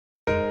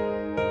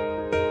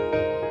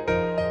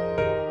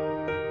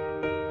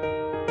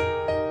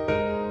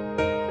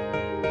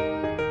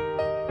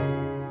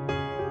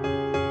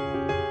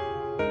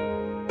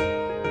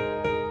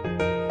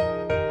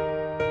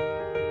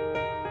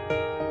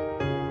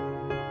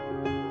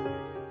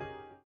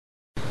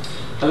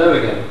Hello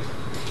again.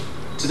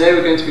 Today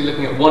we're going to be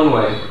looking at one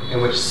way in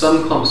which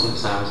some consonant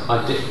sounds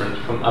are different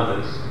from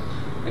others.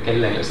 Okay,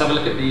 Lane, let's have a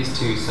look at these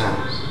two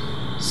sounds.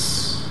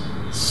 S,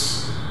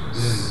 s,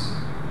 z,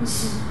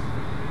 z,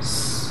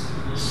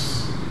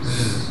 z,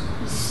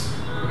 z.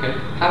 Okay,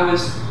 how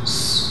is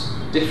s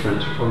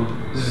different from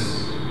z?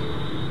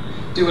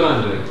 Do what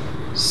I'm doing.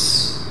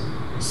 S,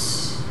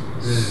 s,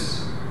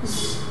 z,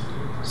 z,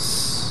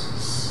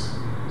 z,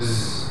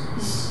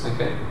 z.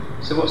 Okay,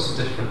 so what's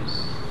the difference?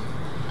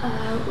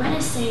 When I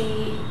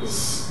say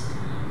z,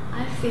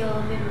 I feel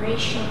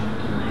vibration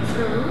in my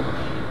throat,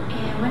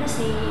 and when I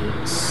say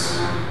s,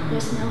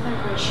 there's no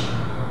vibration.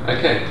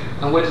 Okay,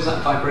 and where does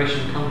that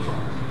vibration come from?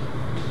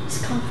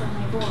 It's come from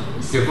my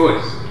voice. Your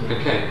voice? Yeah.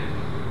 Okay.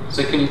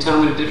 So can you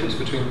tell me the difference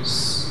between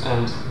s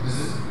and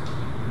z?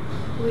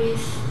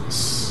 With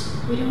s,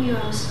 we don't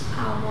use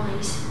our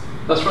voice.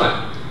 That's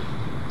right.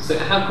 So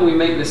how can we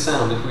make this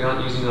sound if we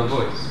aren't using our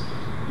voice?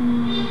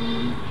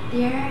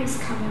 The air is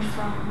coming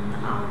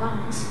from our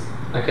lungs.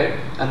 Okay,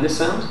 and this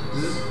sound?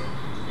 Z?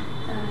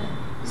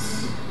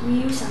 Z, we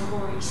use our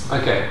voice.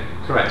 Okay,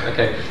 correct.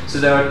 Okay, so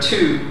there are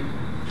two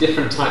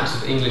different types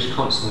of English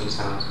consonant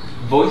sounds,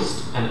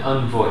 voiced and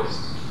unvoiced,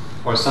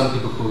 or as some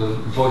people call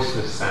them,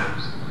 voiceless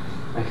sounds.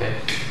 Okay.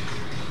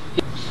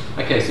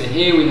 Okay, so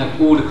here we have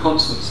all the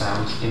consonant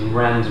sounds in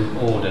random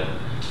order.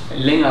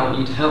 Ling, I want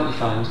you to help me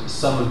find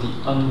some of the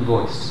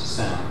unvoiced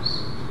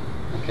sounds.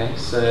 Okay,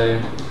 so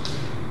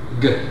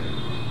G.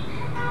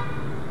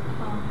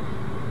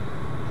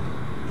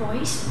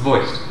 Voice.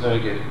 Voiced, very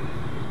good.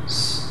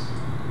 S.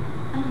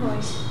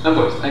 Unvoiced.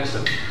 Unvoiced,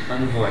 excellent.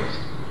 Unvoiced.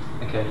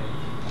 Okay.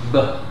 B.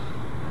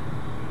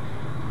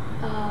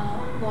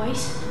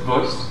 Voice.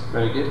 Voiced,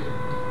 very good.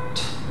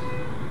 T.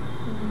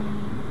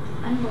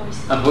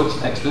 Unvoiced.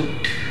 Unvoiced, excellent.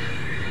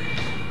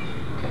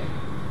 Okay.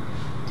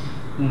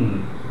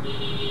 N.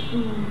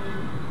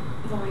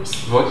 Voice.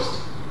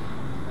 Voiced.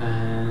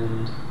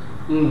 And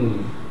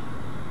N.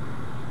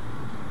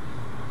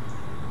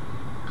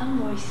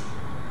 Unvoiced.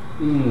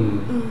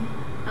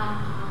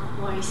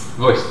 Voice.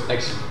 Voiced,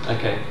 excellent.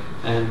 Okay.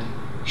 And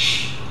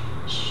sh.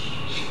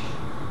 Sh.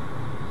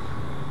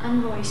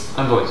 Unvoiced.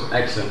 Unvoiced,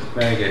 excellent.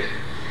 Very good.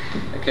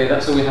 Okay,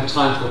 that's all we have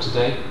time for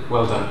today.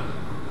 Well done.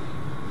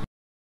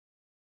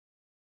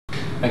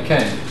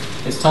 Okay,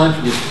 it's time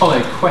for the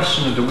Apollo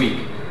question of the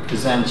week, the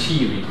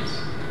Zhanqi readers.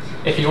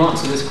 If you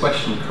answer this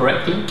question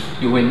correctly,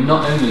 you'll win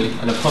not only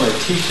an Apollo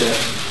t-shirt,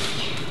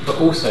 but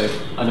also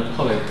an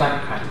Apollo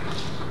backpack.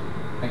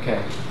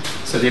 Okay,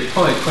 so the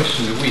Apollo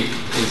question of the week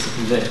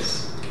is this.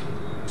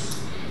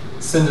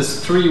 Send us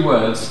 3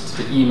 words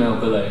to the email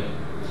below,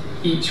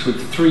 each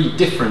with 3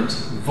 different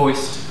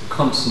voiced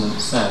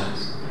consonant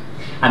sounds,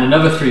 and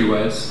another 3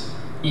 words,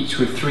 each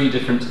with 3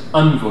 different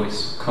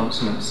unvoiced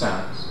consonant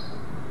sounds.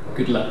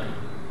 Good luck.